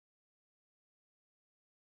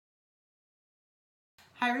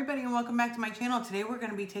Hi everybody and welcome back to my channel. Today we're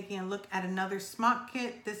going to be taking a look at another SMOK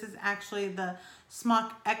kit. This is actually the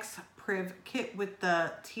SMOK X-Priv kit with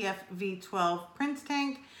the TFV12 Prince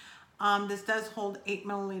tank. This does hold 8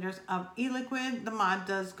 milliliters of e-liquid. The mod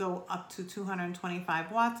does go up to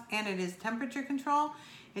 225 watts and it is temperature control.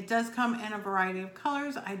 It does come in a variety of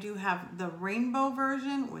colors. I do have the rainbow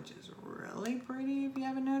version, which is really pretty if you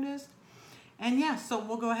haven't noticed. And yeah, so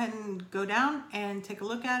we'll go ahead and go down and take a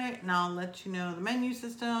look at it, and I'll let you know the menu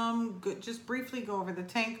system, just briefly go over the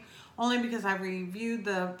tank, only because I've reviewed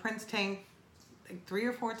the Prince tank like 3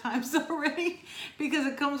 or 4 times already, because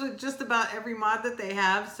it comes with just about every mod that they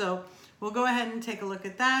have. So we'll go ahead and take a look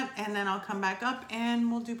at that, and then I'll come back up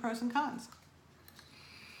and we'll do pros and cons.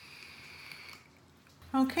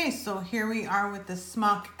 Okay, so here we are with the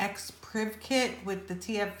SMOK X-Priv kit with the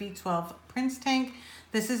TFV12 Prince tank.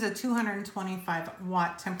 This is a 225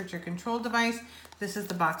 watt temperature control device. This is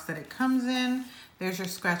the box that it comes in. There's your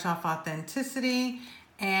scratch off authenticity.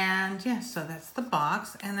 And yeah, so that's the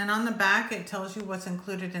box. And then on the back, it tells you what's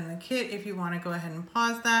included in the kit if you want to go ahead and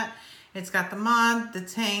pause that. It's got the mod, the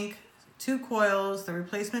tank, 2 coils, the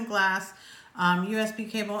replacement glass,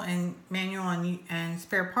 USB cable, and manual and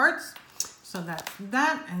spare parts. So that's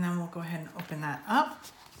that. And then we'll go ahead and open that up.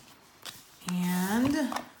 And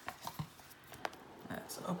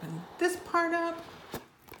let's open this part up.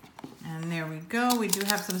 And there we go. We do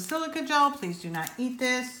have some silica gel. Please do not eat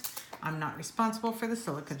this. I'm not responsible for the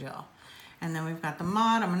silica gel. And then we've got the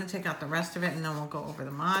mod. I'm going to take out the rest of it and then we'll go over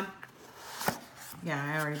the mod. Yeah,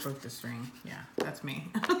 I already broke the string. Yeah, that's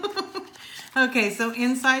me. Okay, so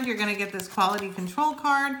inside you're going to get this quality control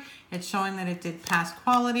card. It's showing that it did pass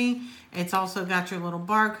quality. It's also got your little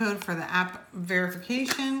barcode for the app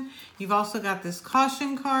verification. You've also got this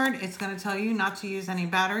caution card. It's going to tell you not to use any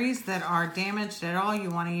batteries that are damaged at all. You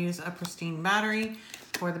want to use a pristine battery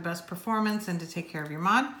for the best performance and to take care of your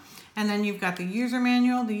mod. And then you've got the user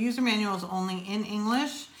manual. The user manual is only in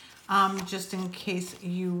English. Just in case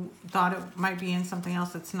you thought it might be in something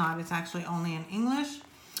else, it's not. It's actually only in English.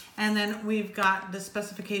 And then we've got the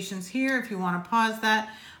specifications here if you want to pause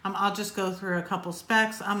that. I'll just go through a couple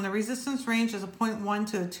specs. The resistance range is a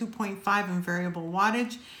 0.1 to a 2.5 in variable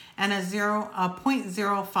wattage and a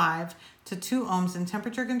 0.05 to 2 ohms in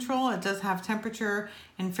temperature control. It does have temperature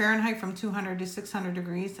in Fahrenheit from 200 to 600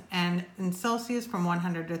 degrees and in Celsius from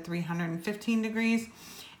 100 to 315 degrees.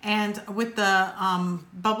 And with the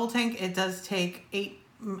bubble tank, it does take 8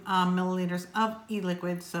 milliliters of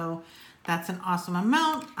e-liquid, so that's an awesome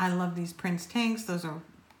amount. I love these Prince tanks. Those are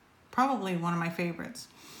probably one of my favorites.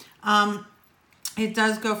 It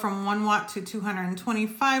does go from 1 watt to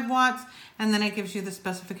 225 watts, and then it gives you the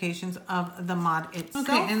specifications of the mod itself.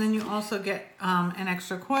 Okay, and then you also get an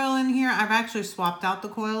extra coil in here. I've actually swapped out the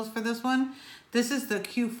coils for this one. This is the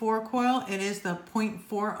Q4 coil. It is the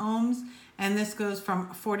 0.4 ohms, and this goes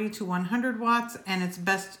from 40 to 100 watts, and it's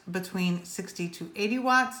best between 60 to 80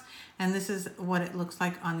 watts. And this is what it looks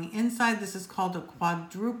like on the inside. This is called a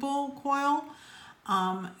quadruple coil.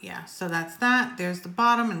 Yeah, so that's that. There's the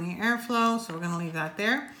bottom and the airflow, so we're gonna leave that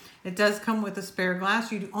there. It does come with a spare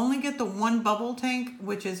glass. You only get the 1 bubble tank,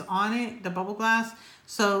 which is on it, the bubble glass.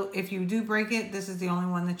 So if you do break it, this is the only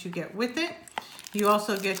one that you get with it. You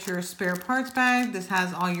also get your spare parts bag. This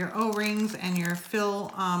has all your O-rings and your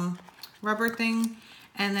fill rubber thing.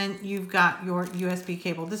 And then you've got your USB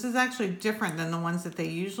cable. This is actually different than the ones that they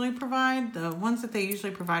usually provide. The ones that they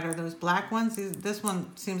usually provide are those black ones. This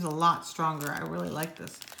one seems a lot stronger. I really like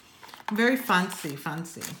this. Very fancy.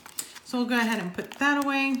 So we'll go ahead and put that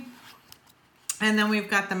away. And then we've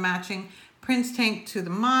got the matching Prince tank to the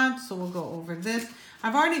mod. So we'll go over this.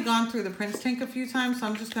 I've already gone through the Prince tank a few times, so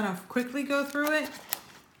I'm just gonna quickly go through it.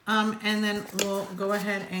 And then we'll go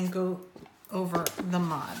ahead and go over the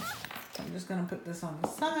mod. So I'm just going to put this on the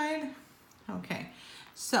side. Okay,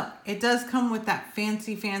 so it does come with that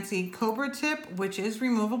fancy Cobra tip, which is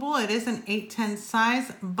removable. It is an 810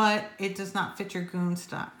 size, but it does not fit your goon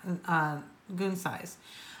size.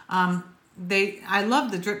 I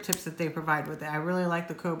love the drip tips that they provide with it. I really like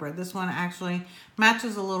the Cobra. This one actually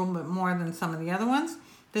matches a little bit more than some of the other ones.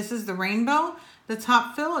 This is the rainbow. The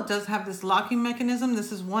top fill, it does have this locking mechanism.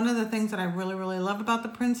 This is one of the things that I really love about the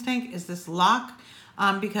Prince tank is this lock.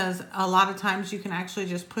 Because a lot of times you can actually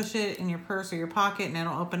just push it in your purse or your pocket and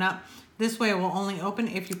it'll open up. This way it will only open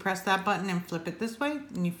if you press that button and flip it this way,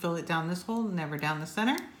 and you fill it down this hole, never down the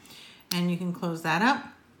center. And you can close that up.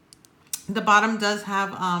 The bottom does have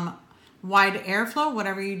wide airflow.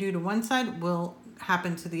 Whatever you do to one side will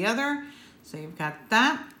happen to the other. So you've got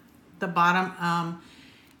that. The bottom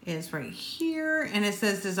is right here, and it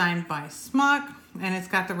says designed by SMOK, and it's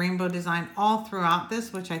got the rainbow design all throughout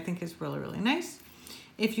this, which I think is really nice.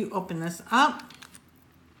 If you open this up,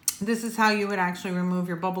 this is how you would actually remove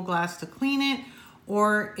your bubble glass to clean it.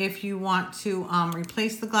 Or if you want to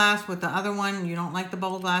replace the glass with the other one, you don't like the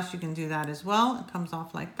bubble glass, you can do that as well. It comes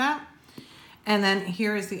off like that. And then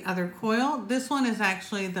here is the other coil. This one is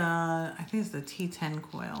actually I think it's the T10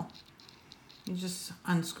 coil. You just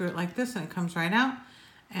unscrew it like this and it comes right out.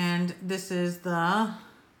 And this is the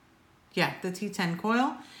T10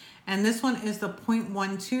 coil. And this one is the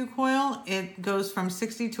 0.12 coil. It goes from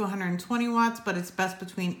 60 to 120 watts, but it's best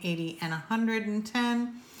between 80 and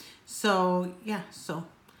 110. So yeah, so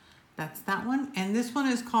that's that one. And this one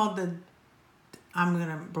is called I'm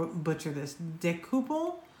gonna butcher this,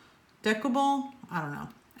 decuple, I don't know.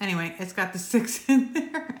 Anyway, it's got the 6 in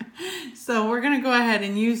there. So we're gonna go ahead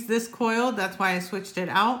and use this coil. That's why I switched it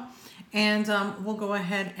out. And we'll go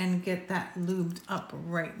ahead and get that lubed up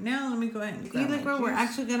right now. Let me go ahead and grab e-liquid. We're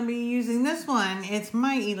actually going to be using this one. It's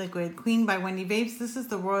my e-liquid, Queen by Wendy Vapes. This is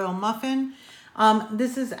the Royal Muffin.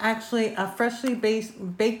 This is actually a freshly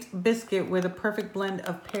baked biscuit with a perfect blend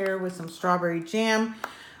of pear with some strawberry jam.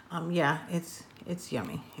 Yeah, it's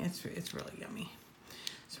yummy. It's really yummy.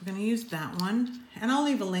 So we're going to use that one. And I'll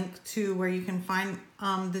leave a link to where you can find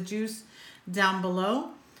the juice down below.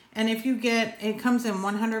 And if you it comes in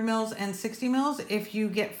 100 mils and 60 mils. If you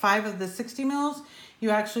get 5 of the 60 mils, you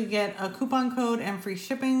actually get a coupon code and free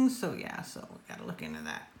shipping. So yeah, so we got to look into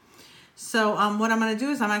that. So what I'm going to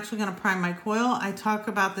do is I'm actually going to prime my coil. I talk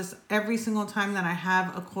about this every single time that I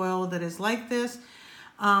have a coil that is like this,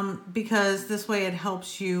 because this way it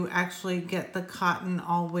helps you actually get the cotton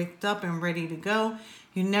all wicked up and ready to go.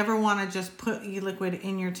 You never want to just put e-liquid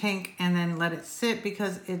in your tank and then let it sit,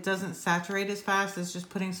 because it doesn't saturate as fast as just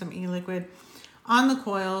putting some e-liquid on the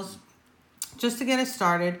coils just to get it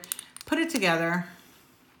started. Put it together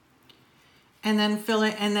and then fill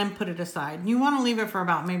it and then put it aside. You want to leave it for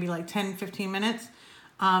about maybe like 10-15 minutes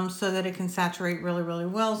so that it can saturate really, really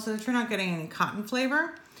well, so that you're not getting any cotton flavor.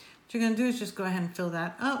 What you're going to do is just go ahead and fill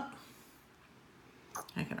that up.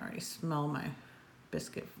 I can already smell my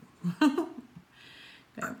biscuit.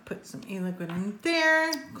 Gonna put some e-liquid in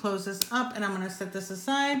there, close this up, and I'm gonna set this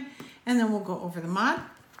aside, and then we'll go over the mod.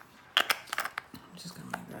 I'm just gonna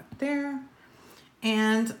leave that there.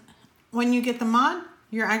 And when you get the mod,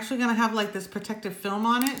 you're actually gonna have like this protective film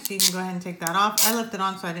on it, so you can go ahead and take that off. I left it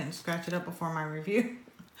on so I didn't scratch it up before my review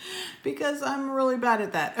because I'm really bad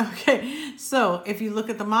at that. Okay, so if you look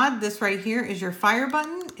at the mod, this right here is your fire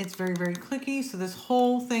button. It's very, very clicky, so this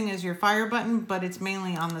whole thing is your fire button, but it's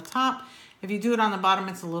mainly on the top. If you do it on the bottom,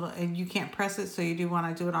 it's a little, you can't press it, so you do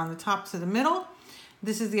want to do it on the top to the middle.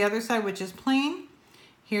 This is the other side, which is plain.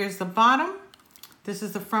 Here's the bottom. This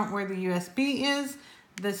is the front where the USB is.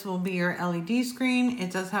 This will be your LED screen. It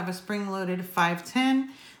does have a spring-loaded 510.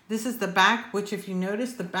 This is the back, which if you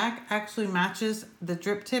notice, the back actually matches the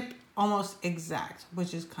drip tip almost exact,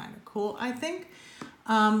 which is kind of cool, I think.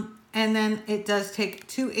 And then it does take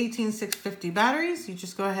 2 18650 batteries. You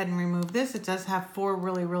just go ahead and remove this. It does have 4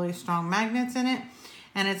 really, really strong magnets in it.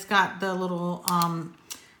 And it's got the little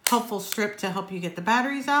helpful strip to help you get the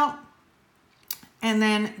batteries out. And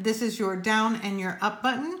then this is your down and your up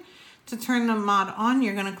button. To turn the mod on,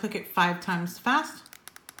 you're going to click it 5 times fast.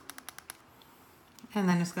 And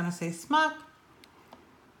then it's going to say SMOK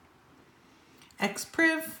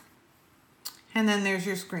X-Priv. And then there's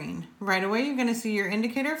your screen. Right away, you're going to see your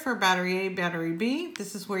indicator for battery A, battery B.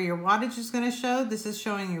 This is where your wattage is going to show. This is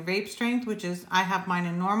showing your vape strength, which is, I have mine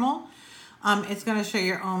in normal. It's going to show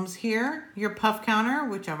your ohms here, your puff counter,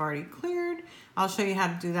 which I've already cleared. I'll show you how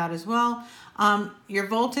to do that as well. Your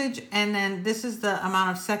voltage, and then this is the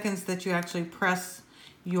amount of seconds that you actually press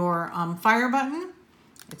your fire button.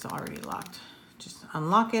 It's already locked. Just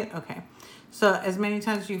unlock it. Okay. So as many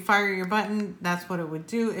times as you fire your button, that's what it would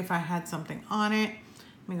do if I had something on it.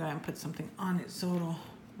 Let me go ahead and put something on it so it'll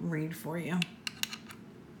read for you.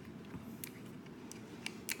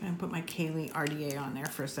 And put my Kaylee RDA on there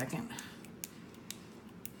for a second.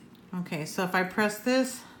 Okay, so if I press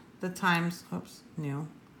this, the times, oops, new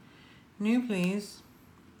please,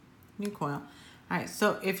 new coil. All right,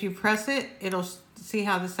 so if you press it, it'll see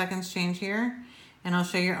how the seconds change here. And I'll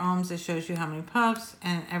show your ohms. It shows you how many puffs,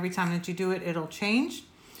 and every time that you do it, it'll change.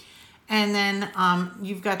 And then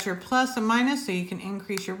you've got your plus and minus, so you can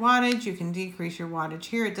increase your wattage, you can decrease your wattage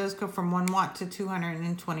here. It does go from 1 watt to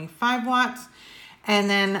 225 watts. And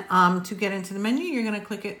then to get into the menu, you're going to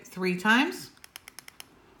click it 3 times.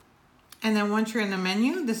 And then once you're in the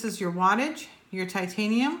menu, this is your wattage, your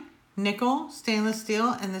titanium, nickel, stainless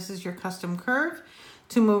steel, and this is your custom curve.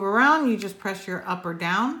 To move around, you just press your up or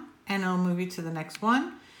down, and it'll move you to the next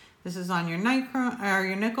one. This is on your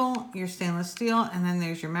nickel, your stainless steel, and then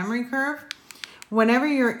there's your memory curve. Whenever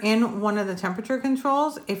you're in one of the temperature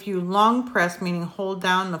controls, if you long press, meaning hold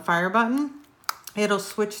down the fire button, it'll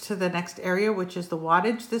switch to the next area, which is the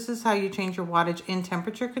wattage. This is how you change your wattage in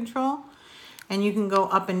temperature control. And you can go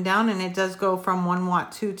up and down, and it does go from 1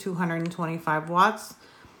 watt to 225 watts.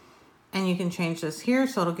 And you can change this here,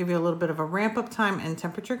 so it'll give you a little bit of a ramp up time and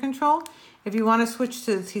temperature control. If you want to switch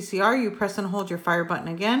to the TCR, you press and hold your fire button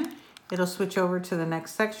again. It'll switch over to the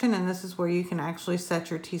next section, and this is where you can actually set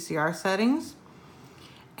your TCR settings.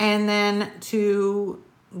 And then to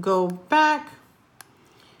go back,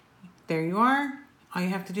 there you are. All you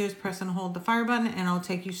have to do is press and hold the fire button, and it'll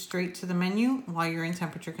take you straight to the menu while you're in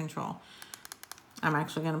temperature control. I'm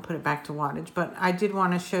actually going to put it back to wattage, but I did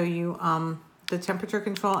want to show you the temperature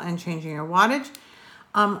control and changing your wattage.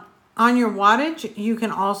 On your wattage, you can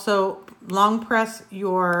also long press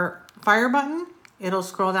your fire button. It'll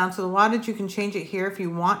scroll down to the wattage. You can change it here if you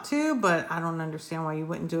want to, but I don't understand why you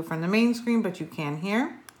wouldn't do it from the main screen, but you can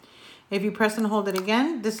here. If you press and hold it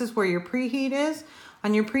again, this is where your preheat is.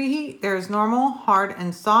 On your preheat, there's normal, hard,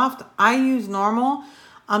 and soft. I use normal.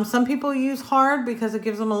 Some people use hard because it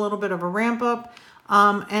gives them a little bit of a ramp up.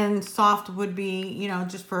 And soft would be, you know,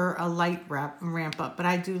 just for a light ramp up. But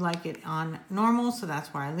I do like it on normal, so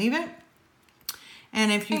that's where I leave it.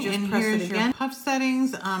 And if you just press it again, puff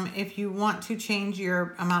settings. If you want to change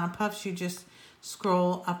your amount of puffs, you just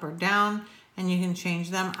scroll up or down and you can change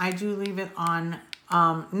them. I do leave it on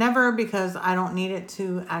never because I don't need it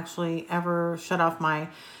to actually ever shut off my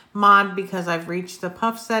mod because I've reached the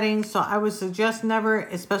puff settings. So I would suggest never,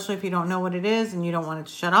 especially if you don't know what it is and you don't want it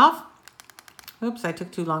to shut off. Oops, I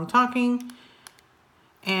took too long talking.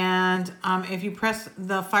 And if you press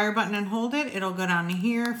the fire button and hold it, it'll go down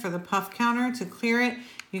here for the puff counter. To clear it,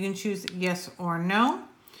 you can choose yes or no.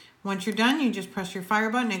 Once you're done, you just press your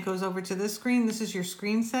fire button. It goes over to this screen. This is your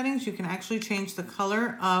screen settings. You can actually change the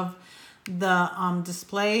color of the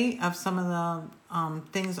display of some of the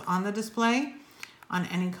things on the display on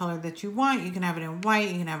any color that you want. You can have it in white,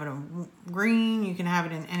 you can have it in green, you can have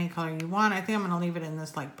it in any color you want. I think I'm going to leave it in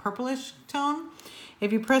this like purplish tone.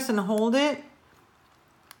 If you press and hold it,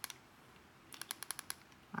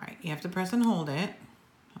 all right, you have to press and hold it.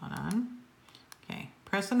 Hold on. Okay,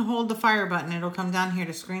 press and hold the fire button. It'll come down here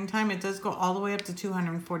to screen time. It does go all the way up to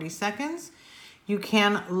 240 seconds. You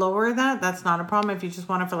can lower that. That's not a problem if you just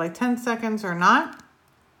want it for like 10 seconds or not.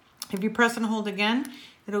 If you press and hold again,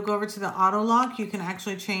 it'll go over to the auto lock. You can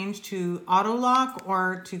actually change to auto lock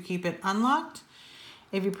or to keep it unlocked.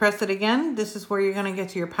 If you press it again, this is where you're going to get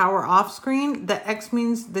to your power off screen. The X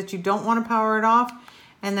means that you don't want to power it off.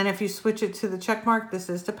 And then if you switch it to the check mark, this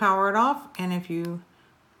is to power it off. And if you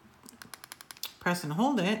press and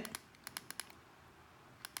hold it,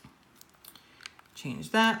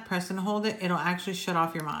 change that, press and hold it, it'll actually shut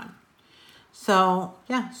off your mod. So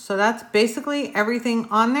yeah, so that's basically everything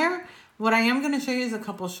on there. What I am going to show you is a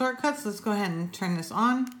couple shortcuts. Let's go ahead and turn this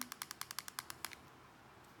on.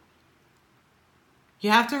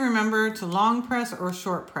 You have to remember to long press or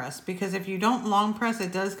short press, because if you don't long press,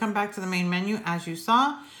 it does come back to the main menu as you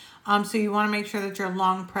saw. So you want to make sure that you're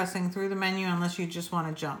long pressing through the menu unless you just want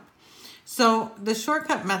to jump. So the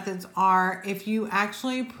shortcut methods are, if you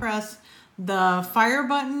actually press the fire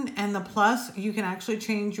button and the plus, you can actually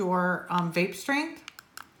change your vape strength.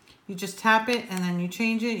 You just tap it and then you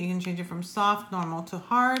change it. You can change it from soft, normal to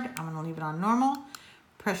hard. I'm going to leave it on normal.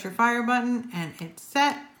 Press your fire button and it's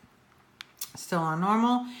set. Still on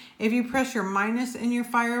normal. If you press your minus in your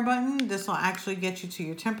fire button, this will actually get you to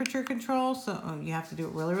your temperature control. So you have to do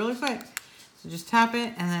it really, really quick. So just tap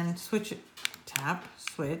it and then switch it. Tap,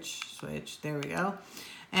 switch, switch. There we go.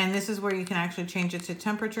 And this is where you can actually change it to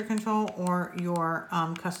temperature control or your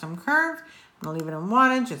custom curve. I'm going to leave it in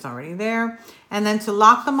wattage. It's already there. And then to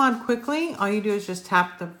lock the mod quickly, all you do is just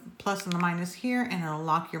tap the plus and the minus here and it'll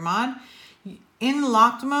lock your mod. In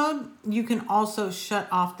locked mode, you can also shut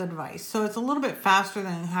off the device. So it's a little bit faster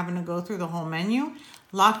than having to go through the whole menu.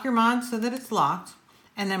 Lock your mod so that it's locked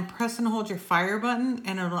and then press and hold your fire button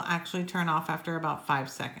and it'll actually turn off after about 5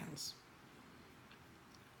 seconds.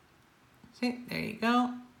 See, there you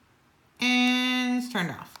go. And it's turned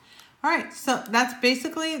off. All right, so that's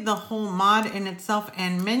basically the whole mod in itself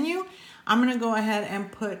and menu. I'm gonna go ahead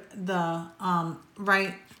and put the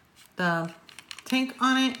the tank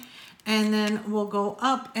on it, and then we'll go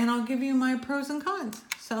up and I'll give you my pros and cons.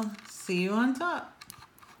 So see you on top.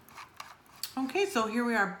 Okay, so here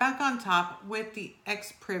we are back on top with the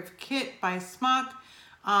X-Priv kit by SMOK.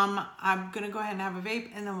 I'm gonna go ahead and have a vape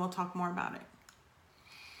and then we'll talk more about it.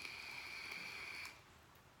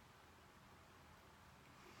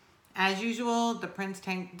 As usual, the Prince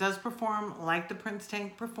tank does perform like the Prince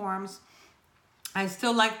tank performs. I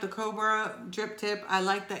still like the Cobra drip tip. I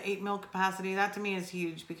like the 8 ml capacity. That to me is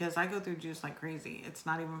huge because I go through juice like crazy. It's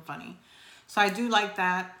not even funny. So I do like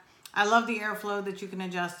that. I love the airflow that you can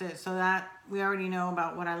adjust it, so that we already know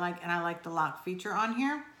about what I like, and I like the lock feature on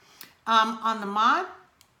here. On the mod,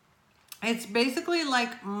 it's basically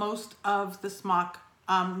like most of the SMOK,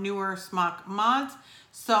 newer SMOK mods.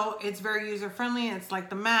 So it's very user-friendly. It's like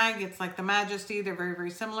the Mag, it's like the Majesty. They're very,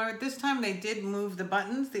 very similar. This time they did move the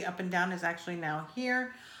buttons. The up and down is actually now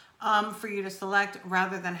here for you to select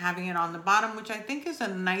rather than having it on the bottom, which I think is a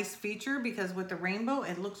nice feature because with the rainbow,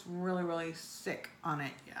 it looks really, really sick on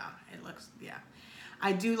it. Yeah, it looks, yeah.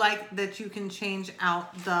 I do like that you can change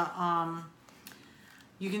out the,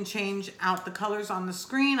 colors on the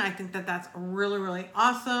screen. I think that that's really, really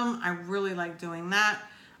awesome. I really like doing that.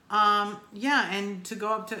 Yeah, and to go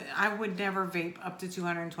up to, I would never vape up to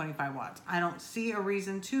 225 watts. I don't see a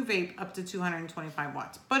reason to vape up to 225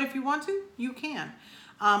 watts. But if you want to, you can.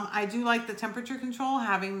 I do like the temperature control,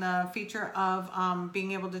 having the feature of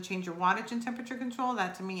being able to change your wattage and temperature control.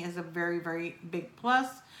 That to me is a very, very big plus.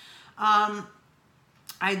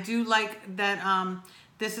 I do like that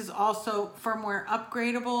this is also firmware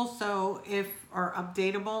upgradable, or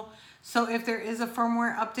updatable. So if there is a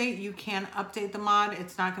firmware update, you can update the mod.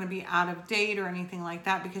 It's not going to be out of date or anything like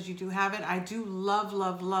that because you do have it. I do love,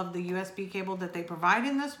 love, love the USB cable that they provide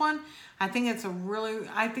in this one. I think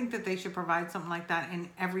I think that they should provide something like that in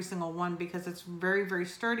every single one because it's very, very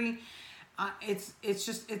sturdy. It's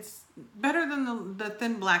better than the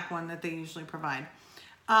thin black one that they usually provide.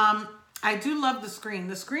 I do love the screen.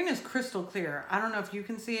 The screen is crystal clear. I don't know if you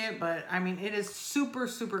can see it, but I mean, it is super,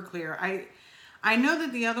 super clear. I know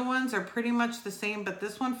that the other ones are pretty much the same, but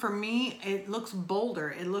this one for me, it looks bolder.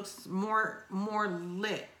 It looks more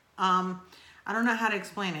lit. I don't know how to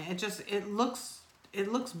explain it. It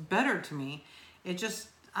looks better to me.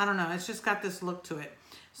 I don't know. It's just got this look to it.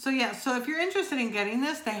 So yeah, so if you're interested in getting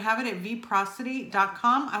this, they have it at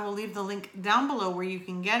vprosody.com. I will leave the link down below where you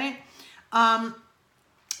can get it.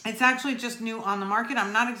 It's actually just new on the market.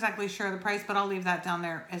 I'm not exactly sure of the price, but I'll leave that down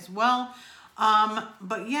there as well.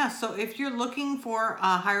 But yeah, so if you're looking for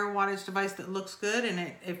a higher wattage device that looks good and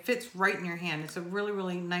it fits right in your hand, it's a really,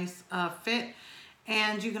 really nice fit.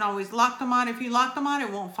 And you can always lock them on. If you lock them on, it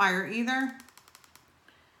won't fire either.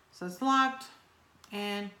 So it's locked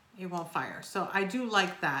and it won't fire. So I do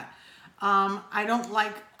like that. I don't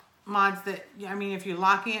like mods that, I mean, if you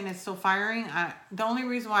lock it and it's still firing, the only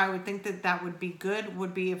reason why I would think that that would be good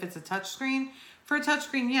would be if it's a touchscreen. For a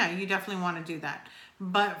touchscreen, yeah, you definitely want to do that.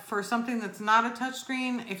 But for something that's not a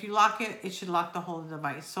touchscreen, if you lock it, it should lock the whole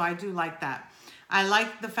device. So I do like that. I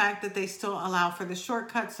like the fact that they still allow for the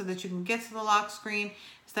shortcut so that you can get to the lock screen.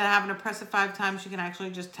 Instead of having to press it 5 times, you can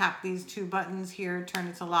actually just tap these 2 buttons here, turn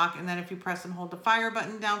it to lock, and then if you press and hold the fire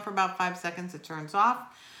button down for about 5 seconds, it turns off.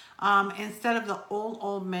 Instead of the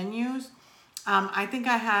old menus,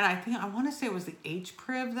 I want to say it was the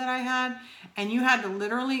X-Priv that I had, and you had to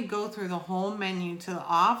literally go through the whole menu to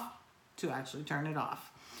off to actually turn it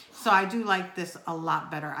off. So I do like this a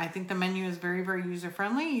lot better. I think the menu is very, very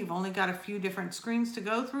user-friendly. You've only got a few different screens to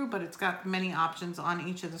go through, but it's got many options on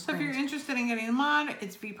each of the screens. So if you're interested in getting a mod,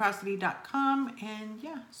 it's vprosody.com, and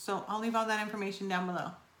yeah, so I'll leave all that information down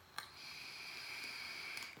below.